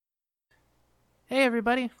Hey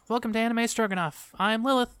everybody, welcome to Anime Stroganoff. I'm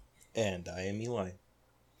Lilith, And I am Eli.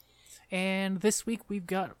 and this week we've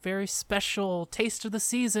got a very special taste of the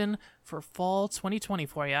season for fall 2020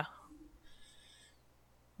 for you.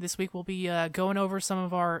 This week we'll be going over some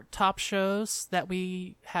of our top shows that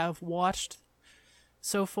we have watched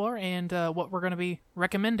so far and what we're going to be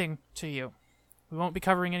recommending to you. We won't be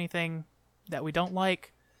covering anything that we don't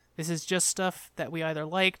like. This is just stuff that we either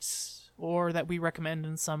liked or that we recommend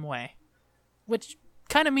in some way. Which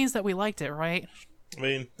kind of means that we liked it, right? I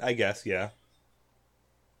mean, I guess, yeah.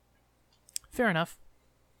 Fair enough.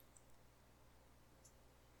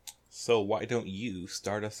 So why don't you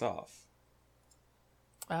start us off?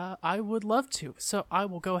 I would love to. So I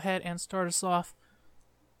will go ahead and start us off.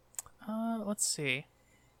 Let's see.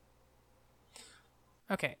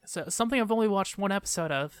 Okay, so something I've only watched one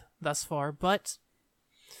episode of thus far, but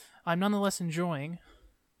I'm nonetheless enjoying,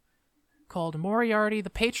 called Moriarty the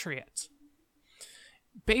Patriot.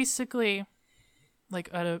 Basically, like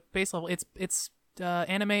at a base level, it's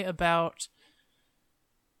anime about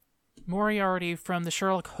Moriarty from the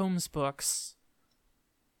Sherlock Holmes books,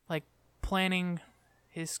 like planning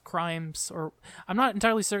his crimes, or I'm not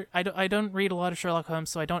entirely certain. I don't read a lot of Sherlock Holmes,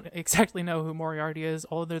 so I don't exactly know who Moriarty is,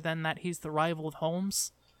 other than that he's the rival of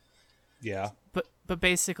Holmes. Yeah. But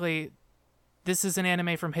basically, this is an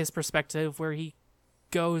anime from his perspective, where he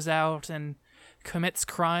goes out and commits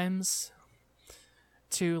crimes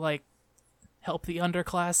to like help the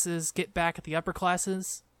underclasses get back at the upper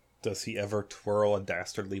classes. Does he ever twirl a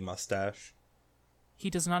dastardly mustache? He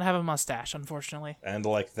does not have a mustache, unfortunately. And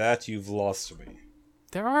like that, you've lost me.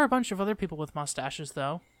 There are a bunch of other people with mustaches,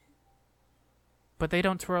 though. But they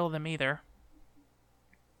don't twirl them either.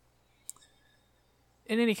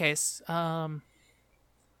 In any case,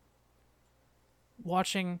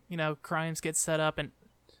 watching, crimes get set up, and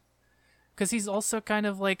because he's also kind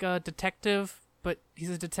of like a detective, but he's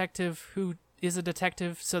a detective who is a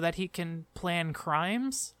detective so that he can plan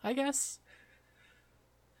crimes, I guess.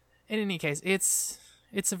 In any case, it's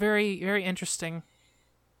a very, very interesting.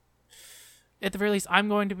 At the very least, I'm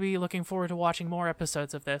going to be looking forward to watching more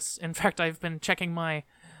episodes of this. In fact, I've been checking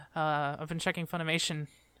Funimation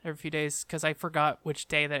every few days because I forgot which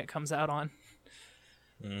day that it comes out on.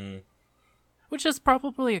 Which is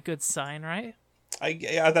probably a good sign, right?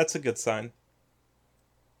 Yeah, that's a good sign.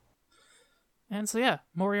 And so yeah,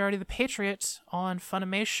 Moriarty the Patriot on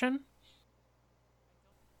Funimation.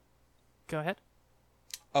 Go ahead.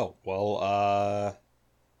 Oh, well,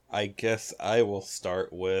 I guess I will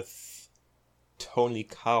start with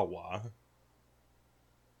Tonikawa.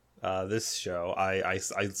 This show, I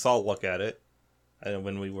saw a look at it, and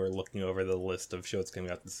when we were looking over the list of shows coming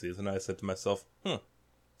out this season, I said to myself,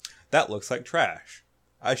 that looks like trash.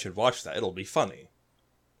 I should watch that, it'll be funny.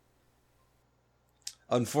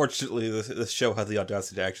 Unfortunately, this show had the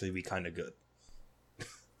audacity to actually be kind of good.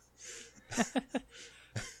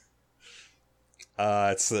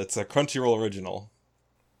 It's a Crunchyroll original,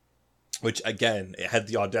 which again, it had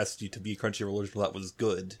the audacity to be a Crunchyroll original that was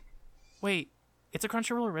good. Wait, it's a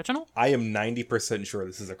Crunchyroll original? I am 90% sure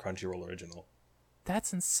this is a Crunchyroll original.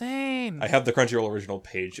 That's insane. I have the Crunchyroll original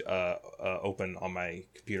page open on my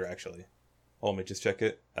computer, actually. Let me just check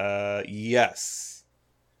it. Yes.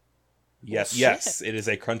 Yes, Well, yes, it is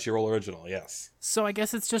a Crunchyroll original, yes. So I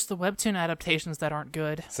guess it's just the webtoon adaptations that aren't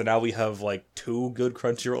good. So now we have, like, 2 good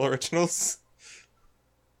Crunchyroll originals?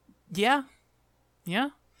 Yeah. Yeah.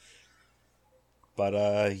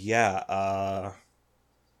 But, yeah,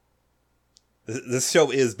 this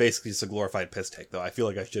show is basically just a glorified piss take, though. I feel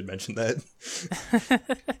like I should mention that.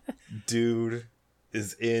 Dude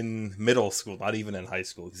is in middle school, not even in high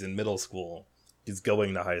school. He's in middle school. He's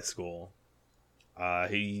going to high school.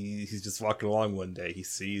 He's just walking along one day. He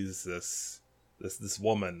sees this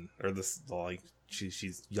woman, or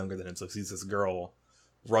she's younger than him, so he sees this girl,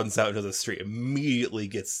 runs out into the street, immediately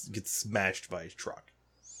gets smashed by a truck.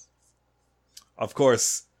 Of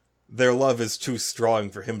course, their love is too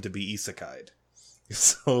strong for him to be isekai'd.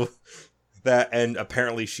 So that, and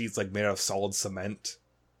apparently she's like made out of solid cement.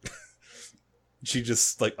 She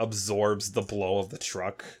just like absorbs the blow of the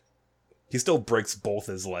truck. He still breaks both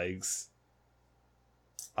his legs.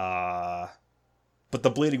 But the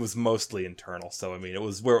bleeding was mostly internal, so I mean, it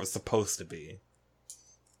was where it was supposed to be.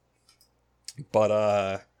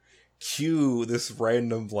 But, cue this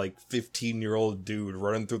random, like, 15-year-old dude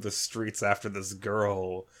running through the streets after this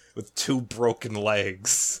girl with 2 broken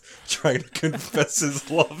legs, trying to confess his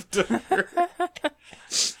love to her.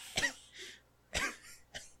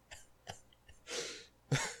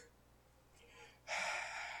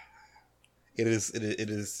 It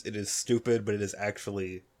is stupid, but it is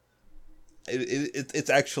actually it's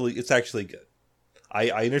actually good.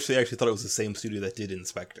 I initially actually thought it was the same studio that did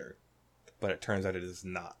Inspector, but it turns out it is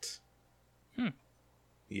not.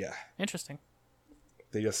 Yeah. Interesting.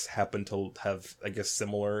 They just happen to have, I guess,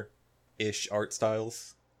 similar-ish art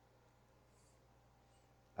styles.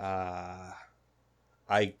 I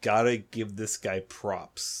gotta give this guy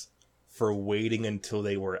props for waiting until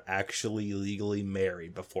they were actually legally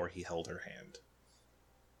married before he held her hand.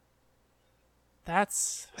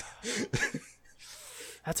 That's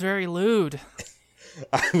very lewd.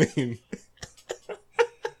 I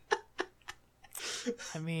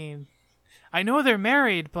mean, I know they're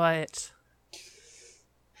married, but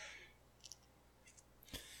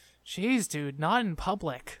jeez, dude, not in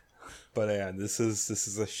public. But yeah, this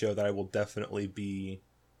is a show that I will definitely be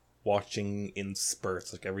watching in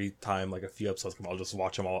spurts. Like every time like a few episodes come, I'll just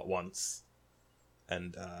watch them all at once.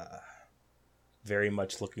 And very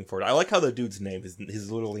much looking forward. I like how the dude's name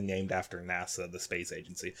is literally named after NASA, the space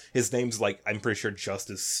agency. His name's like, I'm pretty sure, just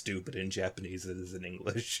as stupid in Japanese as it is in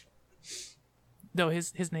English. No,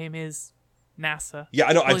 his name is NASA. Yeah,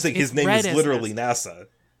 I know. Well, I'm saying his name is literally NASA.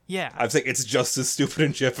 Yeah. I'm saying it's just as stupid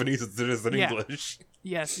in Japanese as it is in English.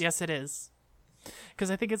 Yes, it is. Because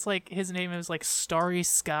I think it's like his name is like Starry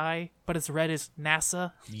Sky, but it's read as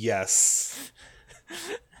NASA. Yes.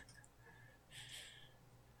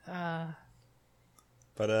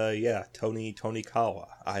 But yeah, Tony Kawa.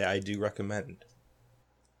 I do recommend.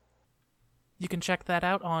 You can check that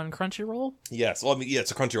out on Crunchyroll. Yes, well, I mean, yeah,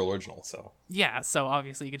 it's a Crunchyroll original, so. Yeah, so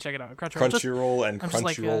obviously you can check it out on Crunchyroll.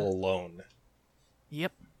 Crunchyroll alone.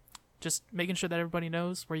 Yep. Just making sure that everybody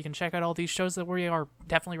knows where you can check out all these shows that we are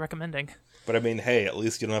definitely recommending. But I mean, hey, at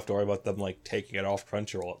least you don't have to worry about them like taking it off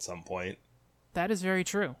Crunchyroll at some point. That is very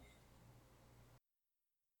true.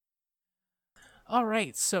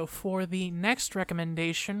 Alright, so for the next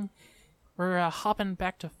recommendation, we're hopping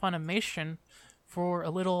back to Funimation for a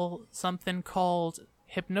little something called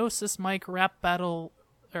Hypnosis Mic Rap Battle,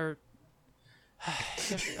 or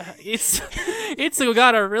it's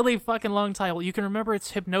got a really fucking long title. You can remember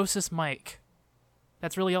it's Hypnosis Mic.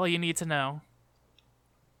 That's really all you need to know.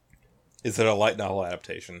 Is it a light novel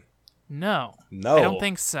adaptation? No. No. I don't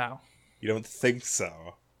think so. You don't think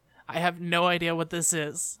so? I have no idea what this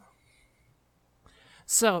is.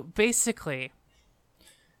 So, basically,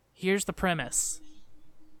 here's the premise.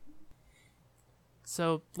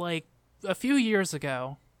 So, like, a few years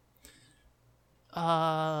ago,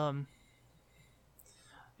 a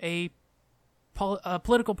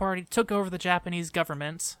political party took over the Japanese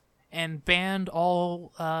government and banned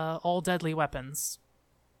all deadly weapons.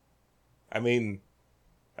 I mean,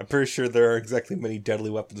 I'm pretty sure there are exactly many deadly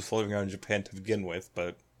weapons floating around Japan to begin with,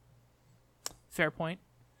 but... Fair point.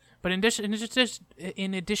 But in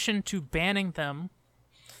addition to banning them,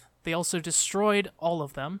 they also destroyed all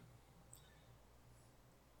of them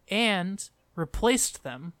and replaced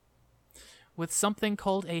them with something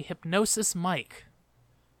called a hypnosis mic,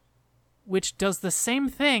 which does the same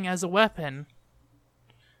thing as a weapon,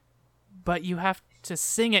 but you have to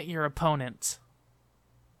sing at your opponent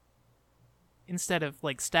instead of,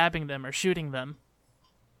 like, stabbing them or shooting them.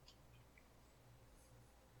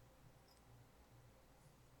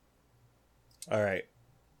 All right.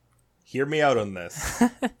 Hear me out on this.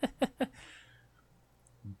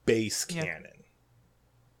 Base cannon.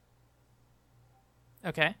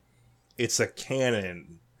 Okay. It's a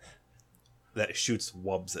cannon that shoots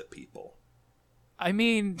wubs at people. I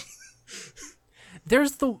mean,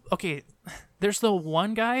 there's the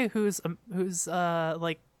one guy who's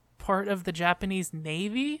like part of the Japanese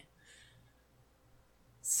Navy.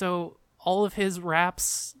 So all of his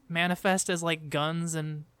raps manifest as like guns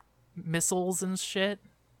and missiles and shit.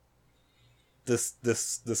 This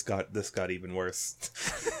got even worse.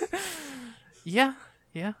 Yeah.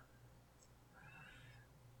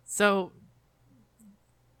 So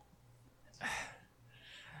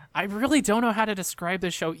I really don't know how to describe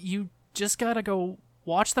this show. You just gotta go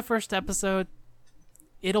watch the first episode.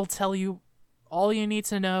 It'll tell you all you need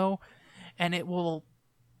to know, and it will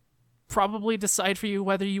probably decide for you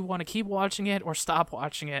whether you want to keep watching it or stop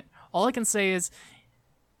watching it. All I can say is,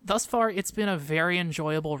 thus far, it's been a very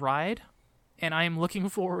enjoyable ride, and I am looking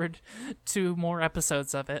forward to more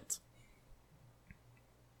episodes of it.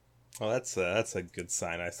 Well, that's a good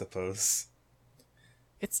sign, I suppose.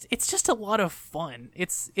 It's just a lot of fun.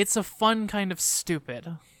 It's a fun kind of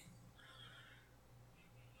stupid.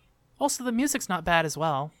 Also, the music's not bad as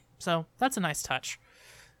well, so that's a nice touch.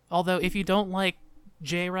 Although, if you don't like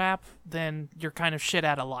J-rap, then you're kind of shit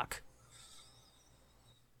out of luck.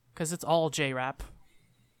 Because it's all J-rap.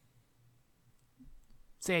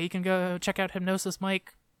 So yeah, you can go check out Hypnosis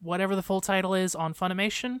Mic, whatever the full title is, on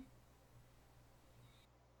Funimation.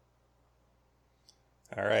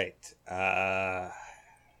 All right.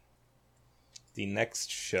 The next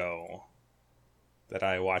show that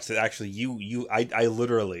I watched, that actually I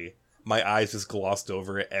literally, my eyes just glossed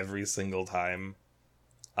over it every single time.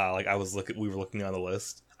 Like we were looking on the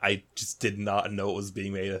list. I just did not know it was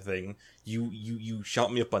being made a thing. You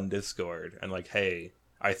shot me up on Discord and like, hey,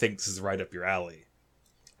 I think this is right up your alley.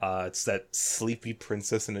 It's that Sleepy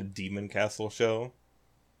Princess in a Demon Castle show.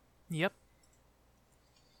 Yep.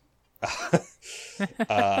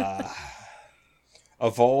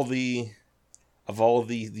 Of all the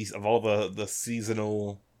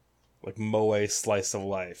seasonal like moe slice of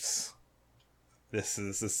lives, this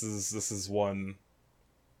is one.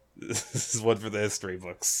 This is one for the history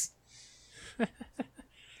books.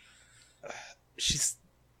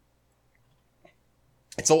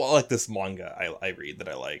 It's a lot like this manga I read that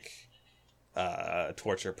I like.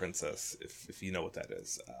 Torture Princess, if you know what that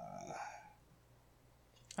is.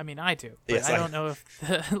 I mean, I do, but yes, I don't know if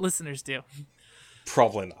the listeners do.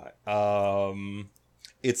 Probably not.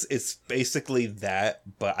 It's basically that,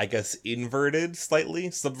 but I guess inverted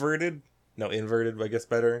slightly, subverted. No, inverted. I guess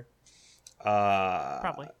better.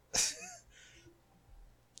 Probably. It's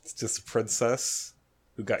just a princess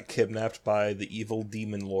who got kidnapped by the evil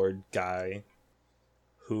demon lord guy,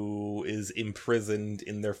 who is imprisoned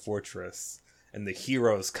in their fortress, and the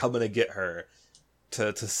heroes coming to get her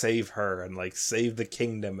to save her and like save the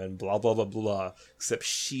kingdom and blah blah blah blah. Except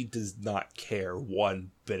she does not care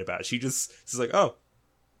one bit about it. She's like, oh,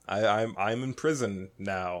 I'm in prison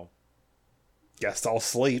now. Guess I'll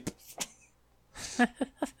sleep. Of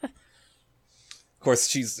course,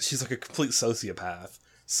 she's like a complete sociopath.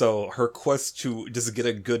 So her quest to just get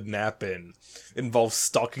a good nap in involves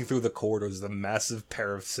stalking through the corridors with a massive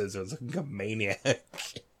pair of scissors like a maniac.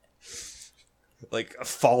 Like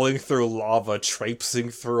falling through lava,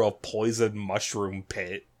 traipsing through a poison mushroom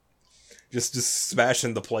pit. Just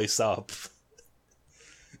smashing the place up.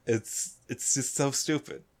 It's just so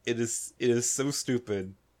stupid. It is so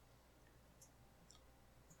stupid.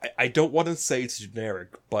 I don't want to say it's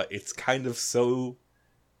generic, but it's kind of so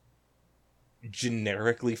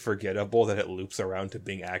generically forgettable that it loops around to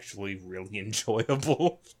being actually really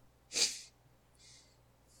enjoyable.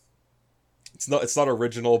 It's not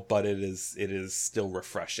original, but it is still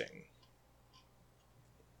refreshing.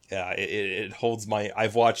 Yeah, it holds my.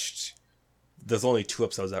 I've watched. There's only 2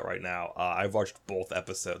 episodes out right now. I've watched both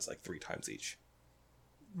episodes like 3 times each.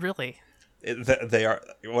 Really? They are.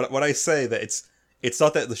 When I say that it's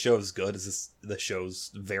not that the show is good. It's just the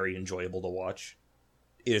show's very enjoyable to watch.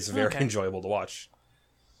 It is very enjoyable to watch.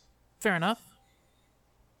 Fair enough.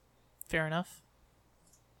 Fair enough.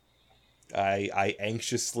 I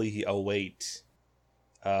anxiously await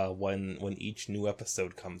when each new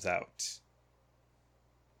episode comes out,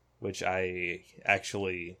 which I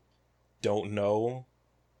actually don't know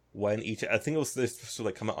when each. I think it was supposed to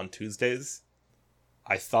like come out on Tuesdays.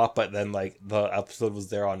 I thought, but then like the episode was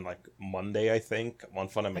there on like Monday. I think on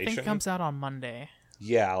Funimation. I think it comes out on Monday.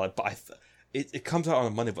 Yeah, like but it comes out on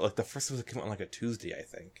a Monday, but like the first episode came out on like a Tuesday. I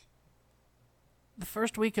think. The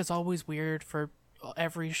first week is always weird for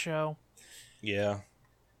every show. Yeah.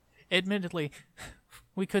 Admittedly,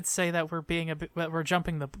 we could say that we're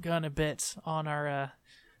jumping the gun a bit on our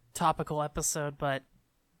topical episode, but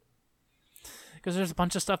because there's a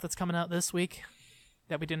bunch of stuff that's coming out this week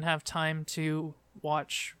that we didn't have time to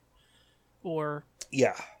watch or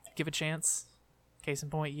give a chance. Case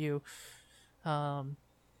in point, you. But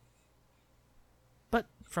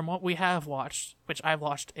from what we have watched, which I've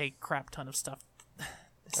watched a crap ton of stuff.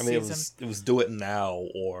 I mean, it was do it now,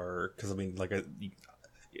 or because I mean, like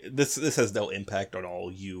this has no impact on all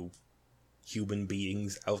you human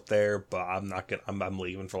beings out there. But I'm not gonna. I'm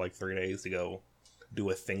leaving for like 3 days to go do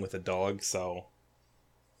a thing with a dog. So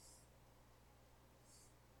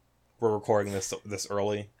we're recording this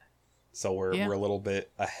early, so we're a little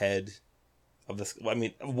bit ahead of this. I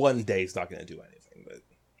mean, 1 day is not gonna do anything, but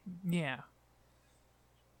yeah.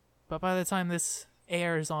 But by the time this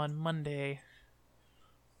airs on Monday.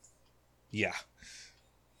 Yeah.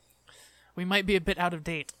 We might be a bit out of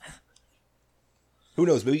date. Who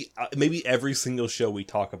knows? Maybe every single show we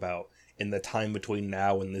talk about in the time between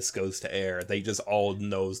now and this goes to air, they just all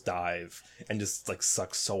nosedive and just like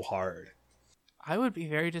suck so hard. I would be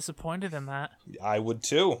very disappointed in that. I would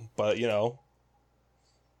too, but you know,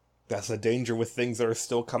 that's the danger with things that are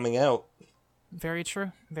still coming out. Very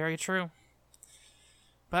true. Very true.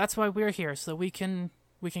 But that's why we're here, so we can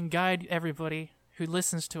guide everybody who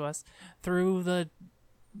listens to us through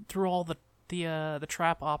all the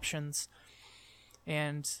trap options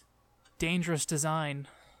and dangerous design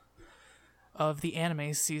of the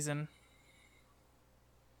anime season.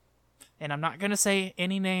 And I'm not going to say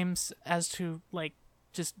any names as to, like,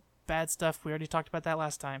 just bad stuff. We already talked about that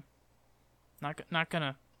last time. Not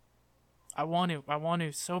gonna. I want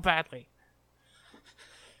to so badly.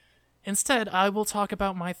 Instead, I will talk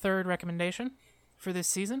about my third recommendation for this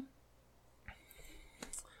season.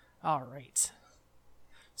 Alright.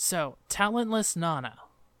 So, Talentless Nana.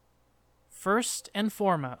 First and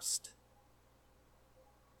foremost,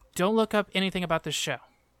 don't look up anything about this show.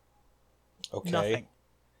 Okay. Nothing.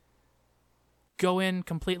 Go in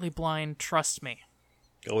completely blind, trust me.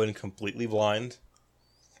 Go in completely blind.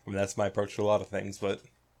 I mean, that's my approach to a lot of things, but...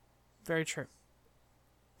 Very true.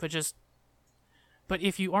 But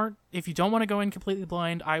if you don't want to go in completely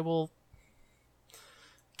blind, I will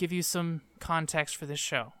give you some context for this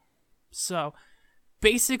show. So,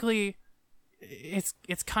 basically, it's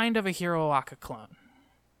kind of a Hiro Aka clone.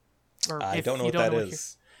 Or I don't know what that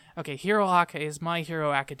is. Okay, Hiro Aka is My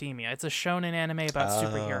Hero Academia. It's a shonen anime about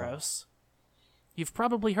superheroes. You've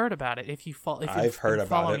probably heard about it if I've heard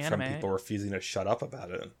about it from anime. people refusing to shut up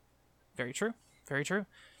about it. Very true. Very true.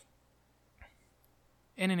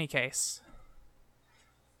 In any case,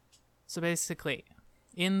 so basically,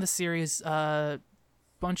 in the series, a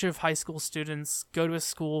bunch of high school students go to a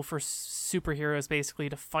school for superheroes, basically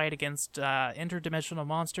to fight against interdimensional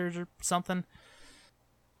monsters or something.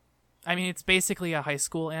 I mean, it's basically a high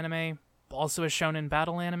school anime, also a shonen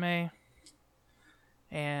battle anime,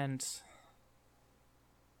 and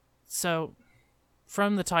so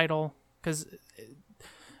from the title, because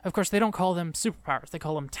of course they don't call them superpowers, they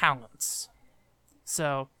call them talents.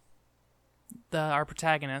 So, our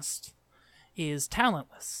protagonist is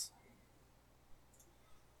talentless.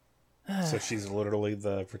 So she's literally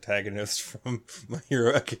the protagonist from My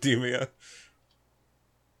Hero Academia.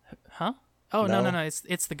 Huh? Oh, No? no,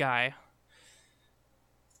 it's the guy.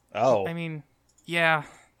 Oh. I mean, yeah,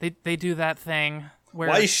 they do that thing where...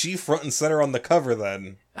 Why is she front and center on the cover,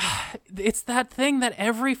 then? It's that thing that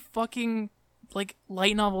every fucking, like,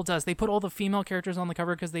 light novel does. They put all the female characters on the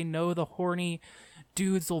cover because they know the horny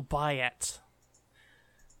dudes will buy it.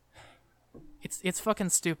 It's fucking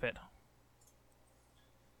stupid.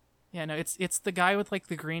 Yeah, no, it's the guy with, like,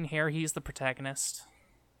 the green hair. He's the protagonist.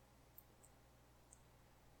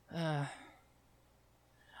 I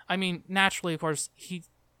mean, naturally, of course,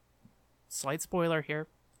 slight spoiler here,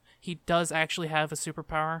 he does actually have a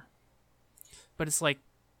superpower, but it's like,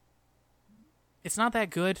 it's not that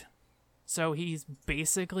good, so he's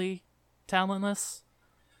basically talentless.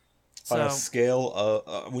 On a scale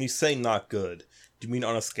of, when you say not good, do you mean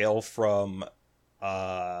on a scale from,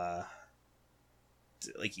 like,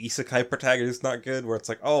 isekai protagonist not good, where it's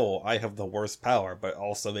like, oh, I have the worst power, but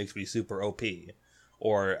also makes me super OP?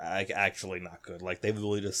 Or, like, actually not good, like, they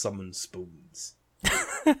literally just summon spoons.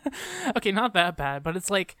 Okay, not that bad, but it's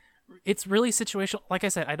like, it's really situational. Like I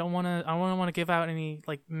said, I don't want to give out any,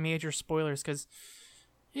 like, major spoilers, because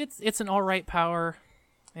it's an alright power,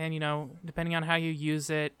 and, you know, depending on how you use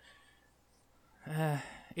it,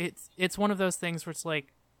 it's one of those things where it's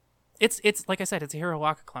like, it's like I said, it's a Hiro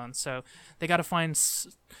Aka clone, so they got to find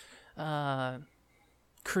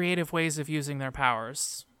creative ways of using their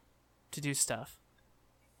powers to do stuff.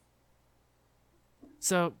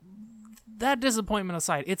 So that disappointment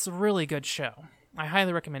aside, it's a really good show. I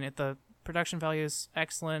highly recommend it. The production value is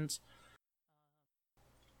excellent.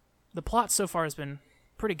 The plot so far has been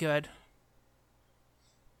pretty good.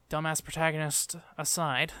 Dumbass protagonist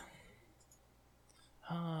aside.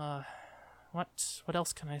 What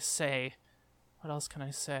else can I say?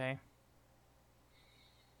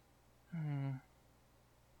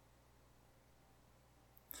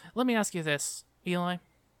 Let me ask you this, Eli.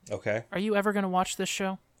 Okay. Are you ever going to watch this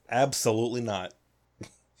show? Absolutely not.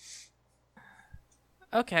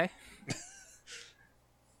 Okay.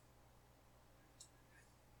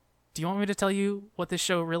 Do you want me to tell you what this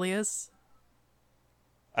show really is?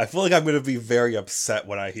 I feel like I'm going to be very upset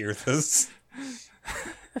when I hear this.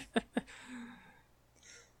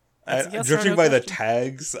 Judging by the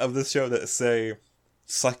tags of this show that say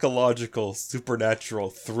psychological, supernatural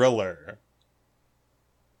thriller,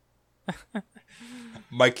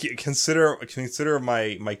 consider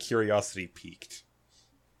my curiosity piqued.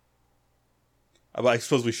 I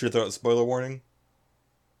suppose we should throw out a spoiler warning.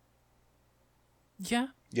 Yeah.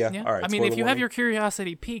 All right. I mean, if you have your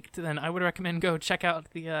curiosity piqued, then I would recommend go check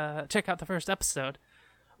out the first episode,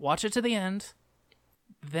 watch it to the end,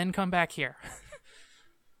 then come back here.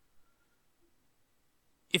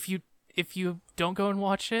 If you don't go and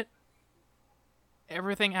watch it,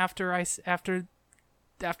 everything after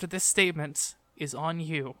this statement is on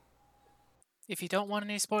you. If you don't want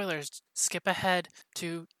any spoilers, skip ahead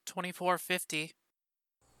to 2450.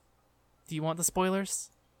 Do you want the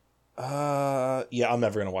spoilers? Yeah, I'm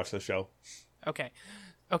never gonna watch this show. Okay.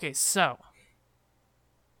 Okay, so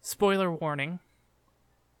spoiler warning.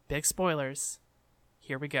 Big spoilers.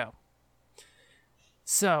 Here we go.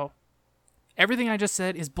 So, everything I just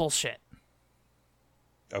said is bullshit.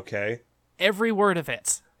 Okay. Every word of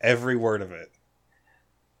it. Every word of it.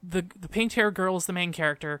 The pink hair girl is the main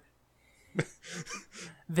character.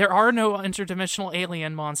 There are no interdimensional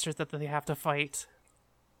alien monsters that they have to fight.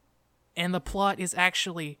 And the plot is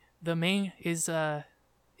actually the main is the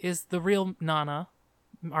real Nana,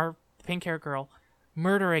 our pink hair girl,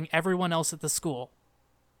 murdering everyone else at the school.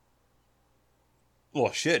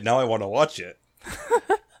 Well, shit, now I want to watch it.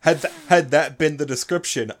 Had that been the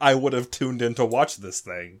description, I would have tuned in to watch this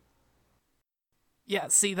thing. Yeah,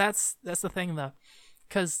 see, that's the thing, though.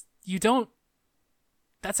 Because you don't...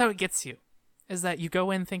 That's how it gets you. Is that you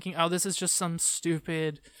go in thinking, oh, this is just some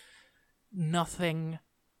stupid, nothing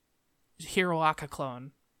Hiroaka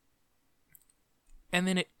clone. And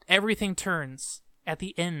then everything turns at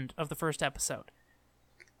the end of the first episode.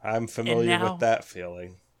 I'm familiar with that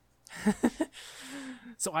feeling.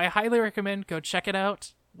 So I highly recommend go check it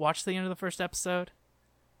out. Watch the end of the first episode.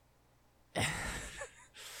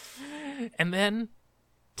 And then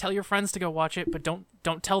tell your friends to go watch it, but don't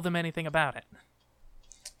tell them anything about it.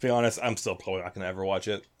 To be honest, I'm still probably not going to ever watch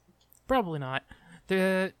it. Probably not.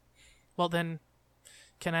 Well, then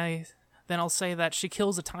I'll say that she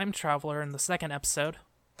kills a time traveler in the second episode.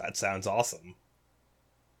 That sounds awesome.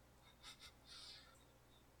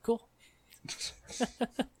 Cool.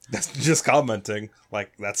 That's just commenting.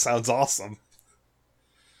 Like, that sounds awesome.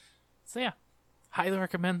 So yeah, highly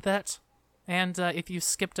recommend that. And if you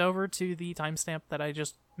skipped over to the timestamp that I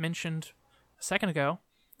just mentioned a second ago,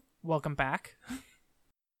 welcome back.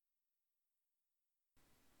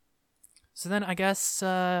 So then I guess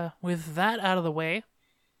with that out of the way,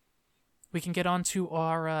 we can get on to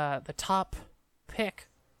our the top pick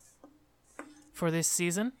for this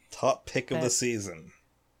season. Top pick of the season.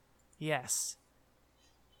 Yes.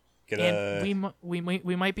 We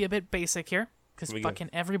might be a bit basic here because fucking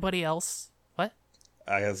everybody else. What?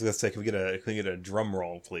 I was gonna say, can we get a drum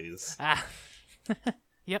roll, please?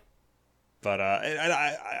 Yep. But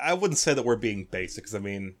I wouldn't say that we're being basic, because I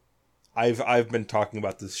mean, I've been talking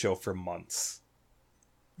about this show for months.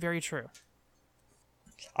 Very true.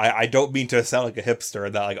 I don't mean to sound like a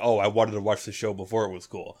hipster that like, oh, I wanted to watch the show before it was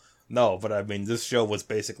cool. No, but I mean, this show was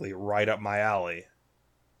basically right up my alley.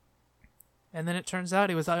 And then it turns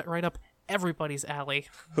out it was right up everybody's alley.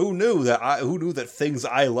 Who knew that things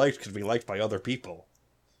I liked could be liked by other people?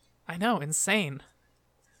 I know, insane.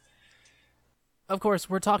 Of course,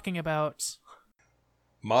 we're talking about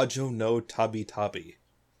Majo no Tabi Tabi.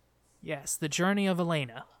 Yes, The Journey of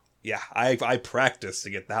Elena. Yeah, I practiced to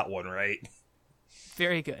get that one right.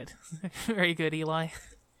 Very good. Very good, Eli.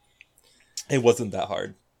 It wasn't that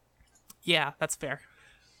hard. Yeah, that's fair.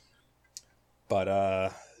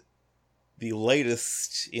 But the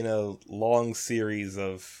latest in a long series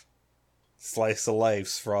of slice of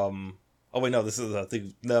lives from... Oh wait, no, this is a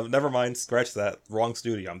thing. No, never mind, scratch that. Wrong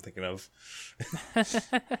studio I'm thinking of.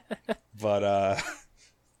 But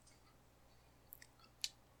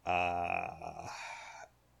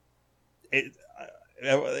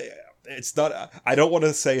it's not... I don't want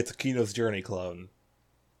to say it's a Kino's Journey clone.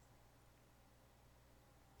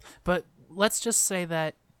 But let's just say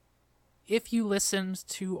that if you listened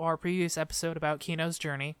to our previous episode about Kino's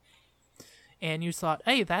Journey and you thought,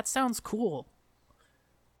 hey, that sounds cool.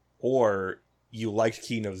 Or you liked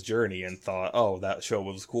Kino's Journey and thought, oh, that show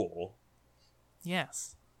was cool.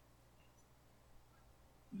 Yes.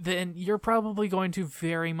 Then you're probably going to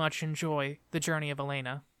very much enjoy The Journey of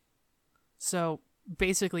Elena. So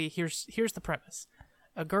basically, here's the premise: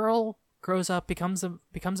 a girl grows up, becomes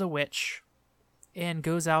a witch, and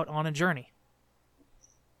goes out on a journey.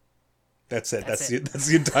 That's it. That's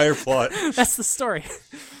the entire plot. That's the story.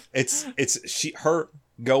 It's her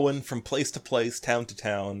going from place to place, town to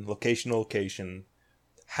town, location to location,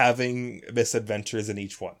 having misadventures in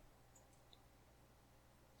each one.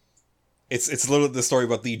 It's literally the story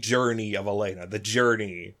about the journey of Elena. The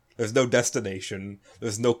journey. There's no destination.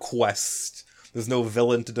 There's no quest. There's no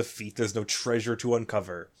villain to defeat. There's no treasure to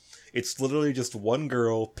uncover. It's literally just one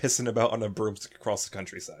girl pissing about on a broomstick across the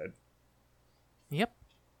countryside. Yep.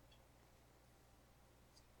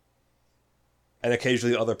 And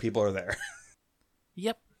occasionally other people are there.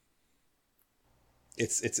 Yep.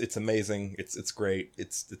 It's amazing. It's great.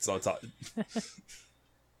 It's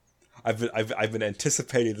I've been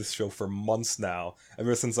anticipating this show for months now.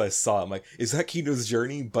 Ever since I saw it, I'm like, is that Kino's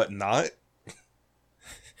Journey but not?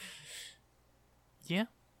 Yeah.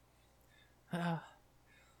 I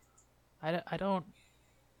don't.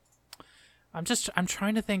 I'm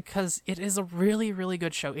trying to think, because it is a really, really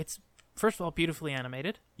good show. It's, first of all, beautifully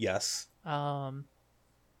animated. Yes.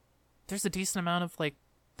 There's a decent amount of, like,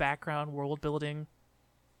 background world building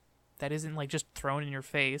that isn't, like, just thrown in your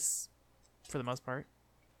face, for the most part.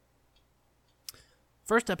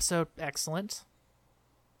 First episode, excellent.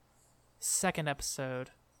 Second episode,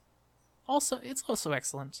 it's also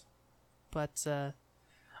excellent. But,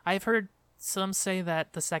 I've heard some say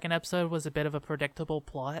that the second episode was a bit of a predictable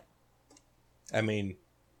plot. I mean,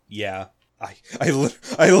 yeah.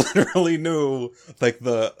 I literally knew, like,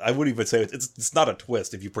 I wouldn't even say it's not a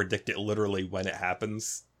twist if you predict it literally when it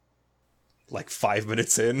happens. Like 5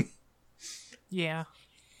 minutes in. Yeah.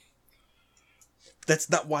 That's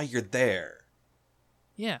not why you're there.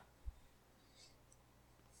 Yeah.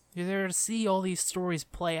 You're there to see all these stories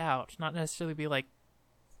play out, not necessarily be like,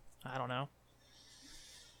 I don't know.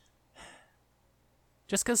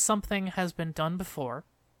 Just because something has been done before,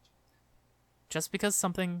 just because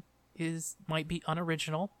something might be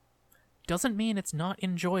unoriginal, doesn't mean it's not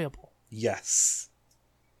enjoyable. Yes.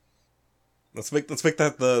 Let's make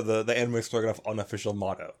that the Anime Stroganoff unofficial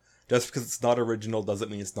motto. Just because it's not original doesn't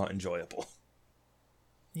mean it's not enjoyable.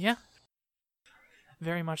 Yeah.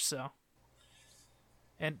 Very much so.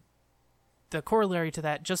 And the corollary to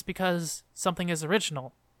that, just because something is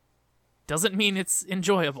original doesn't mean it's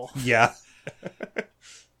enjoyable. Yeah.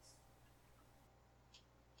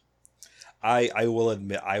 I will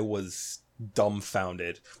admit, I was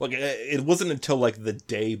dumbfounded. Like, it wasn't until, like, the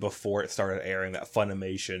day before it started airing that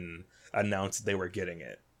Funimation announced they were getting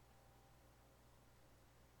it.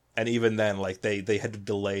 And even then, like, they had to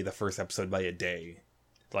delay the first episode by a day,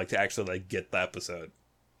 like, to actually, like, get the episode.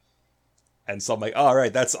 And so I'm like, all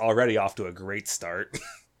right, that's already off to a great start.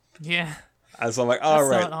 Yeah. And so I'm like, all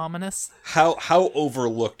right. That's not ominous. How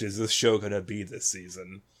overlooked is this show gonna be this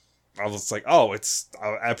season? I was just like, oh, it's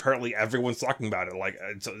apparently everyone's talking about it. Like,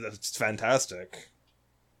 it's fantastic.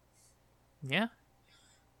 Yeah.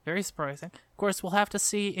 Very surprising. Of course, we'll have to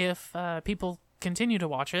see if people continue to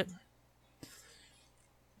watch it.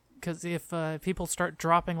 Because if people start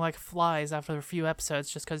dropping like flies after a few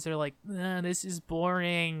episodes just because they're like, this is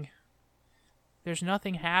boring. There's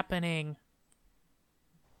nothing happening.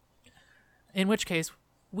 In which case,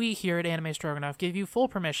 we here at Anime Stroganoff give you full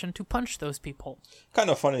permission to punch those people. Kind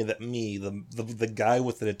of funny that me, the guy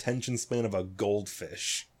with an attention span of a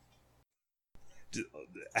goldfish,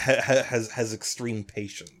 has extreme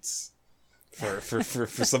patience for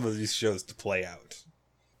some of these shows to play out.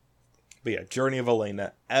 But yeah, Journey of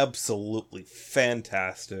Elena, absolutely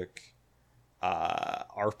fantastic.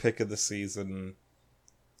 Our pick of the season.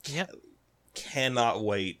 Yep. Cannot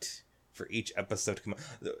wait for each episode to come out.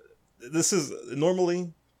 This is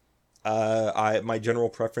normally, my general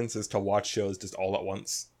preference is to watch shows just all at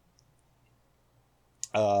once.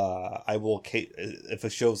 I will, if a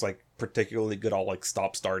show's like particularly good, I'll like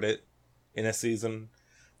start it in a season,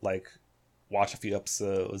 like watch a few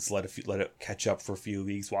episodes, let it catch up for a few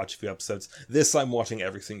weeks, watch a few episodes. This I'm watching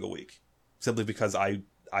every single week, simply because I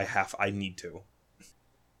need to.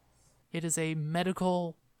 It is a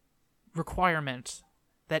medical requirement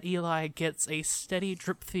that Eli gets a steady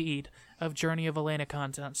drip feed of Journey of Elena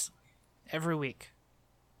content every week.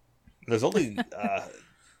 There's only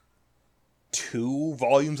 2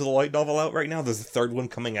 volumes of the light novel out right now. There's a third one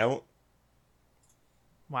coming out.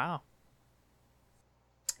 Wow.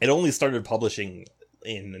 It only started publishing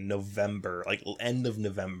in November, like end of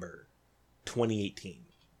November 2018.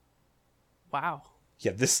 Wow.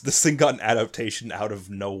 Yeah, this thing got an adaptation out of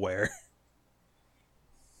nowhere.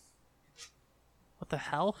 What the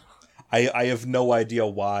hell? I have no idea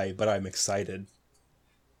why, but I'm excited.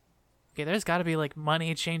 Okay, there's got to be like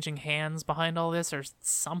money changing hands behind all this or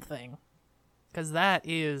something. Because that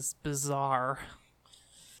is bizarre.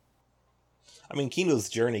 I mean, Kino's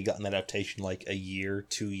Journey got an adaptation like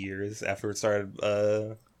 2 years after it started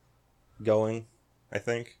going, I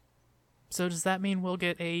think. So does that mean we'll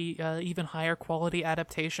get a even higher quality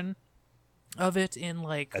adaptation of it in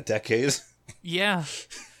like... a decade? Yeah.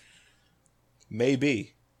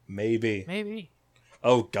 Maybe.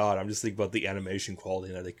 Oh god, I'm just thinking about the animation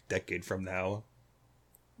quality in a decade from now.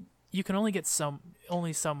 You can only get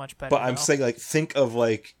only so much better. But I'm saying, like, think of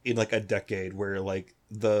like in like a decade where like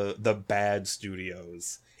the bad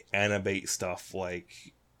studios animate stuff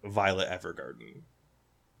like Violet Evergarden.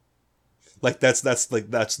 Like that's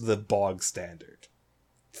the bog standard.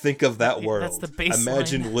 Think of that world. That's the baseline.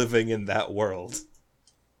 Imagine living in that world.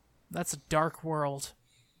 That's a dark world.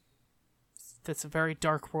 That's a very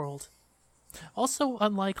dark world. Also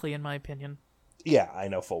unlikely, in my opinion. Yeah, I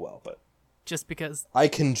know full well, but... just because... I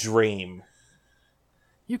can dream.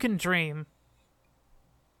 You can dream.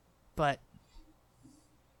 But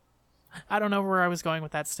I don't know where I was going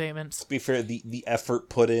with that statement. To be fair, the effort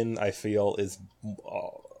put in, I feel, is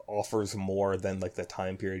offers more than like the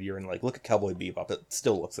time period you're in. Like, look at Cowboy Bebop; it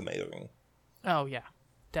still looks amazing. Oh yeah,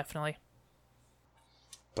 definitely.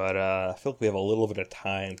 But I feel like we have a little bit of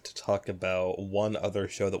time to talk about one other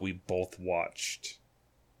show that we both watched.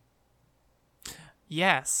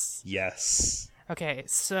 Yes. Yes. Okay,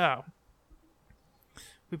 so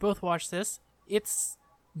we both watched this. It's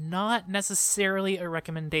not necessarily a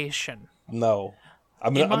recommendation. No.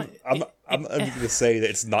 I'm going to say that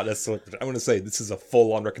it's not necessarily... I'm going to say this is a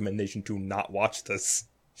full-on recommendation to not watch this.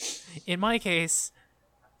 In my case,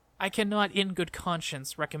 I cannot in good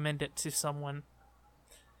conscience recommend it to someone.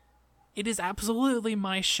 It is absolutely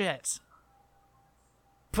my shit.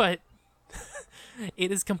 But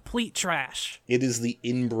it is complete trash. It is the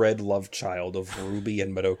inbred love child of Ruby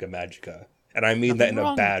and Madoka Magica. And I mean that in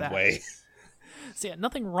a bad way. So yeah,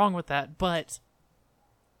 nothing wrong with that, but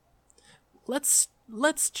let's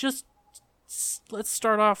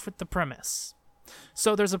start off with the premise.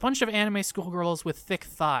 So there's a bunch of anime schoolgirls with thick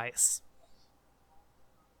thighs.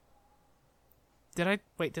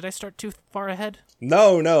 Did I start too far ahead?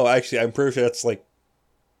 No, actually, I'm pretty sure that's like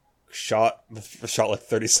shot like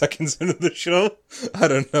 30 seconds into the show. I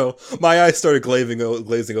don't know. My eyes started glazing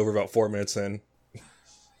over about 4 minutes in.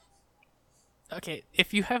 Okay,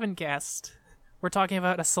 if you haven't guessed, we're talking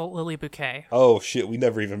about Assault Lily Bouquet. Oh shit, we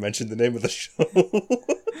never even mentioned the name of the show.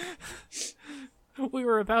 We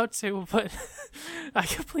were about to, but I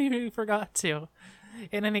completely forgot to.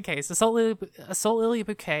 In any case, Assault Lily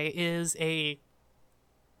Bouquet is it's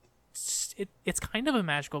kind of a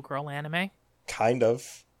magical girl anime. Kind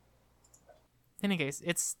of. In any case,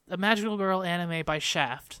 it's a magical girl anime by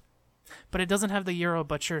Shaft, but it doesn't have the Euro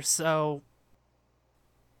Butcher, so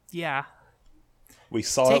yeah. We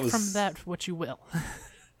saw Take it was from that what you will.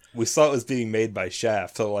 We saw it was being made by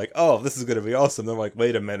Shaft, so like, oh, this is gonna be awesome. Then like,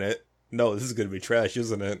 wait a minute, no, this is gonna be trash,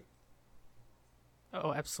 isn't it?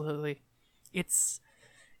 Oh, absolutely. It's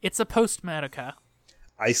a post Madoka.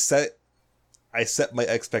 I set my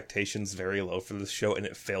expectations very low for this show, and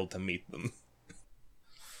it failed to meet them.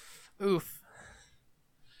 Oof.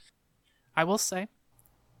 I will say,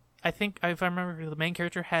 I think if I remember, the main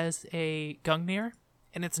character has a Gungnir,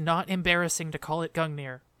 and it's not embarrassing to call it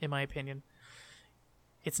Gungnir, in my opinion.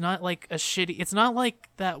 It's not like it's not like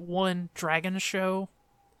that one dragon show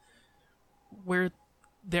where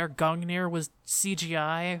their Gungnir was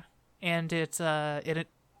CGI and it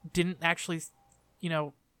didn't actually,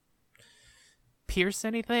 pierce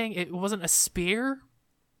anything. It wasn't a spear.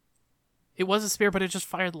 It was a spear, but it just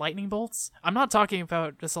fired lightning bolts. I'm not talking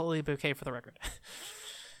about Assault Lily Bouquet, for the record.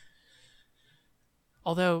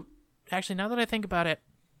 Although, actually, now that I think about it,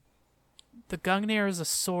 the Gungnir is a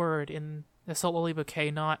sword in Assault Lily Bouquet,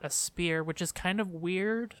 not a spear, which is kind of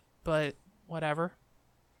weird, but whatever.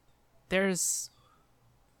 There's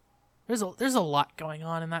a lot going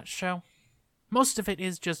on in that show. Most of it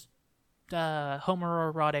is just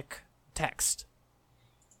homoerotic text.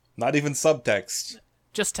 Not even subtext.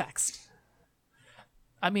 Just text.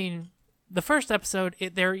 I mean, the first episode,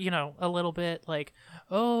 they're a little bit like,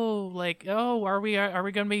 are we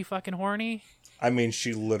gonna be fucking horny? I mean,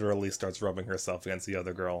 she literally starts rubbing herself against the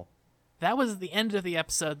other girl. That was the end of the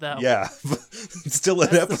episode, though. Yeah, still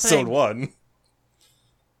in episode 1.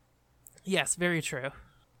 Yes, very true.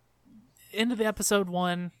 End of the episode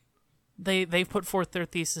 1, they've put forth their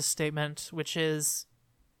thesis statement, which is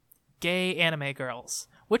gay anime girls,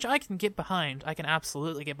 which I can get behind. I can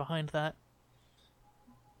absolutely get behind that.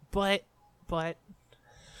 But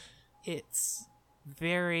it's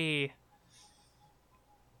very...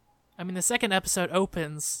 I mean, the second episode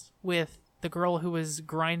opens with the girl who is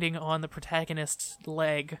grinding on the protagonist's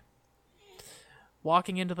leg,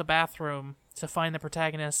 walking into the bathroom to find the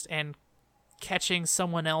protagonist and catching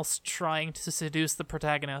someone else trying to seduce the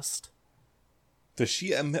protagonist. Does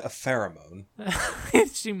she emit a pheromone?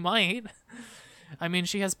 She might. I mean,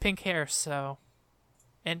 she has pink hair, so...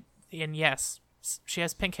 And yes, she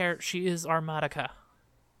has pink hair. She is Armatica.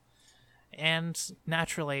 And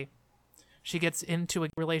naturally, she gets into a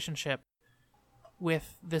relationship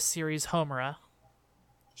with this series' Homura.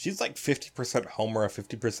 She's like 50% Homura,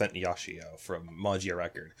 50% Yashio from Magia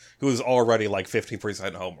Record, who is already like 50%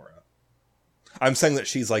 Homura. I'm saying that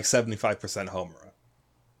she's like 75% Homura.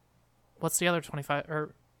 What's the other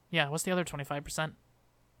 25? What's the other 25%?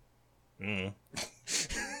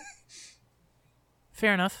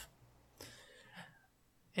 Fair enough.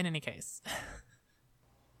 In any case.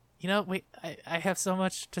 Wait, I have so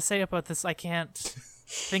much to say about this, I can't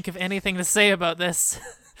think of anything to say about this.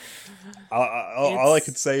 All I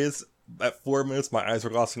could say is at 4 minutes, my eyes were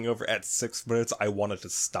glossing over. At 6 minutes, I wanted to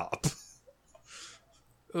stop.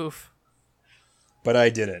 Oof. But I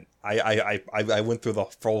didn't. I went through the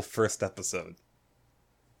full first episode.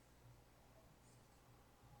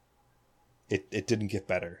 It didn't get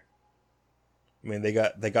better. I mean, they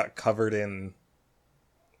got covered in,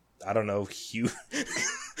 I don't know, huge.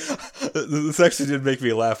 This actually did make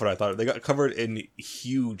me laugh when I thought it. They got covered in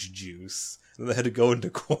huge juice, and they had to go into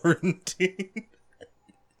quarantine.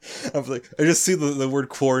 I was like, I just see the word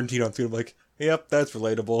quarantine on screen. I'm like, yep, that's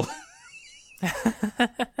relatable.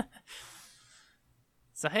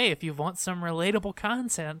 So hey, if you want some relatable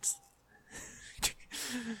content,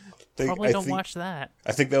 probably don't watch that.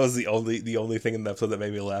 I think that was the only thing in the episode that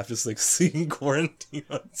made me laugh, just like seeing quarantine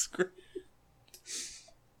on screen.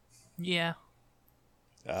 Yeah.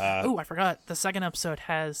 Oh, I forgot. The second episode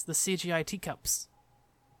has the CGI teacups.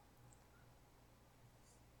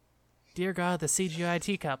 Dear God, the CGI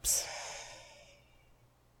teacups.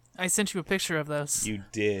 I sent you a picture of those. You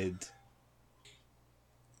did.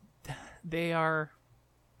 They are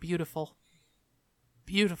beautiful.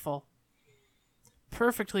 Beautiful.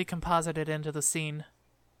 Perfectly composited into the scene.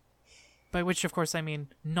 By which, of course, I mean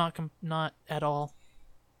not at all.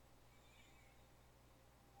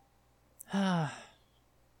 Is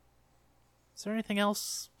there anything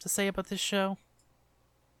else to say about this show?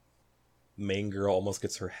 Main girl almost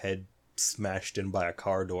gets her head smashed in by a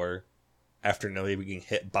car door after nearly being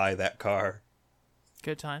hit by that car.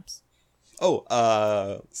 Good times.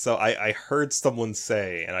 Oh, so I heard someone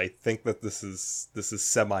say, and I think that this is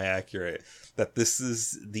semi-accurate, that this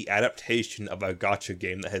is the adaptation of a gacha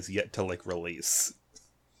game that has yet to release.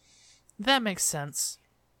 That makes sense.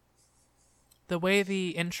 The way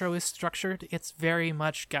the intro is structured, it's very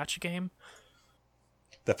much gacha game.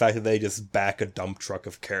 The fact that they just back a dump truck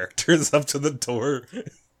of characters up to the door.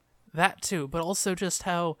 That too, but also just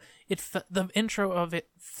how the intro of it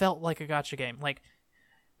felt like a gacha game. Like,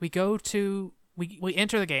 we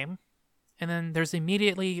enter the game, and then there's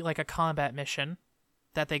immediately a combat mission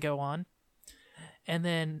that they go on, and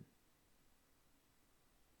then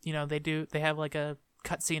they have a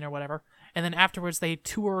cutscene or whatever, and then afterwards they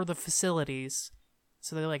tour the facilities.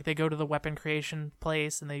 So they go to the weapon creation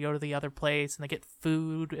place, and they go to the other place, and they get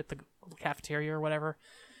food at the cafeteria or whatever.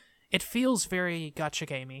 It feels very gacha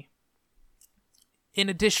gamey. In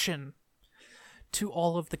addition to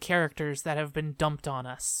all of the characters that have been dumped on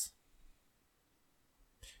us.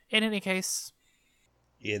 In any case,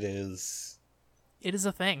 it is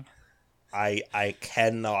a thing. I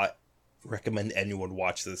cannot recommend anyone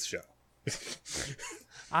watch this show.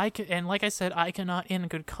 And like I said, I cannot in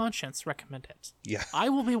good conscience recommend it. Yeah. I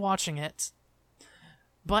will be watching it,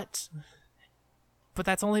 but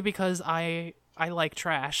that's only because I like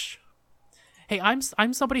trash. Hey,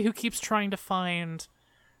 I'm somebody who keeps trying to find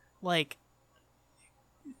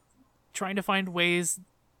ways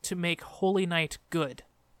to make Holy Knight good.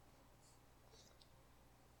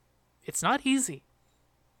 It's not easy.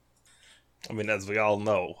 I mean, as we all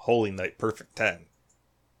know, Holy Knight, perfect 10.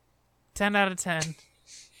 10 out of 10.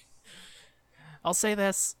 I'll say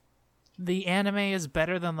this. The anime is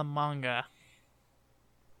better than the manga.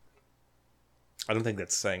 I don't think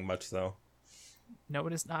that's saying much, though. No,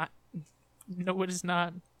 it is not. No, it is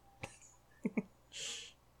not.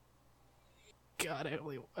 God,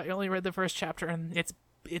 I only read the first chapter, and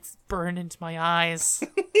it's burned into my eyes.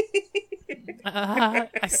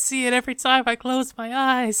 I see it every time I close my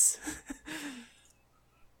eyes.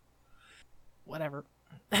 Whatever.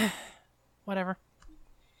 Whatever.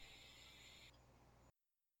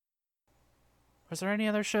 Was there any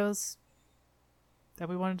other shows that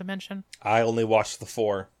we wanted to mention? I only watched the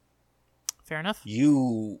 4. Fair enough.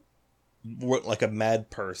 You went like a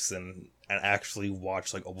mad person and actually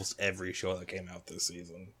watched almost every show that came out this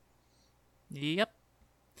season. Yep.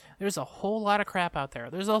 There's a whole lot of crap out there.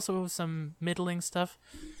 There's also some middling stuff.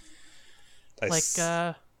 I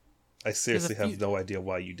seriously have no idea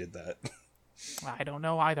why you did that. I don't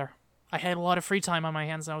know either. I had a lot of free time on my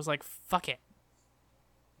hands, and I was like, fuck it.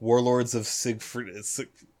 Warlords of Siegfried.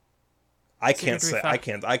 I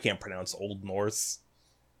can't pronounce Old Norse.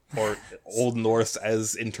 Or Old Norse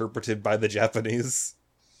as interpreted by the Japanese.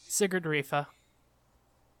 Sigurd Rifa.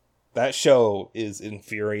 That show is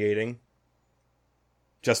infuriating.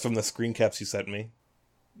 Just from the screen caps you sent me.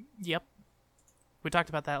 Yep. We talked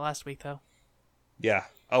about that last week, though. Yeah.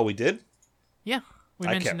 Oh, we did? Yeah. We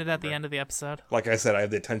mentioned it at the end of the episode. Like I said, I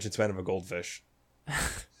have the attention span of a goldfish.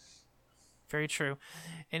 Very true.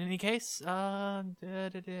 In any case,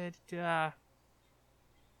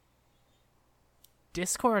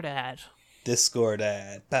 Discord ad. Discord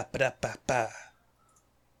ad. Ba, ba, da, ba, ba.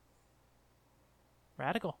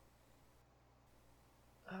 Radical.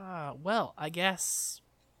 Well, I guess.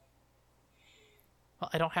 Well,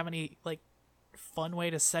 I don't have any like fun way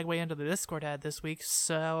to segue into the Discord ad this week,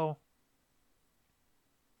 so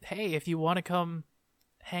hey, if you want to come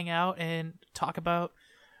hang out and talk about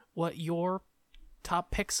what your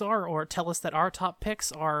top picks are, or tell us that our top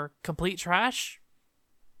picks are complete trash,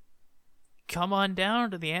 come on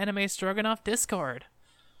down to the Anime Stroganoff Discord.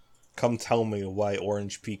 Come tell me why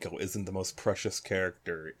Orange Pico isn't the most precious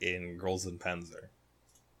character in Girls in Panzer.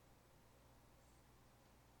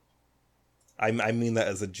 I mean that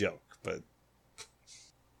as a joke, but...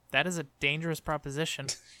 That is a dangerous proposition.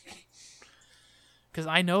 Because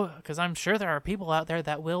I'm sure there are people out there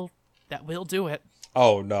that will do it.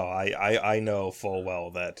 Oh no, I know full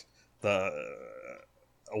well that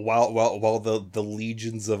while the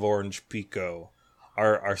legions of Orange Pico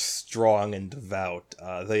are strong and devout,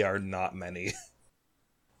 they are not many.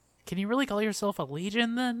 Can you really call yourself a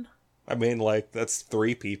legion then? I mean, like, that's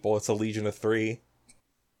 3 people. It's a legion of 3.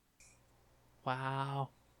 Wow.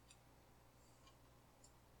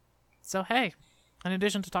 So hey, in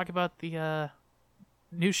addition to talk about the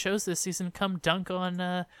new shows this season, come dunk on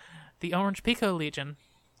the Orange Pico Legion.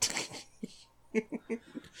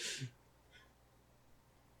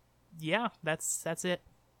 Yeah, that's it.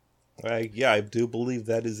 Yeah, I do believe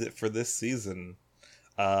that is it for this season.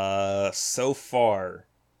 So far,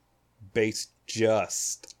 based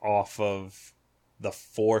just off of the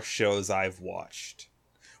 4 shows I've watched,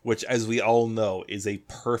 which, as we all know, is a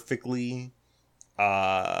perfect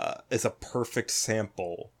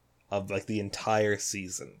sample of like the entire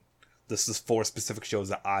season. This is 4 specific shows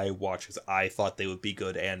that I watched because I thought they would be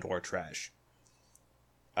good and or trash.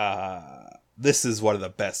 This is one of the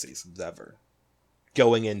best seasons ever.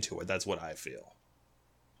 Going into it, that's what I feel.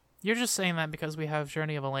 You're just saying that because we have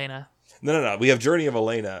Journey of Elena. No. We have Journey of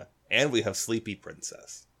Elena and we have Sleepy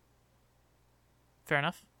Princess. Fair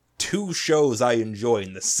enough. 2 shows I enjoy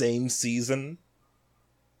in the same season.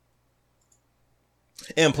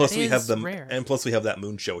 And plus we have rare. And plus we have that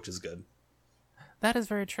Moon show, which is good. That is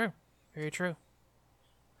very true. Very true.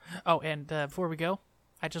 Oh, and before we go,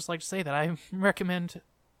 I'd just like to say that I recommend,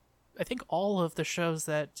 I think, all of the shows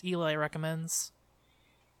that Eli recommends.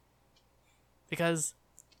 Because,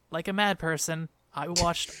 like a mad person, I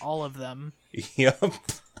watched all of them. Yep.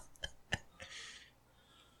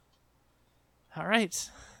 All right.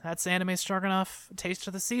 That's Anime Stroganoff Taste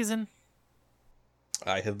of the Season.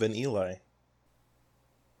 I have been Eli.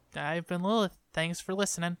 I've been Lilith. Thanks for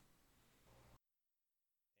listening.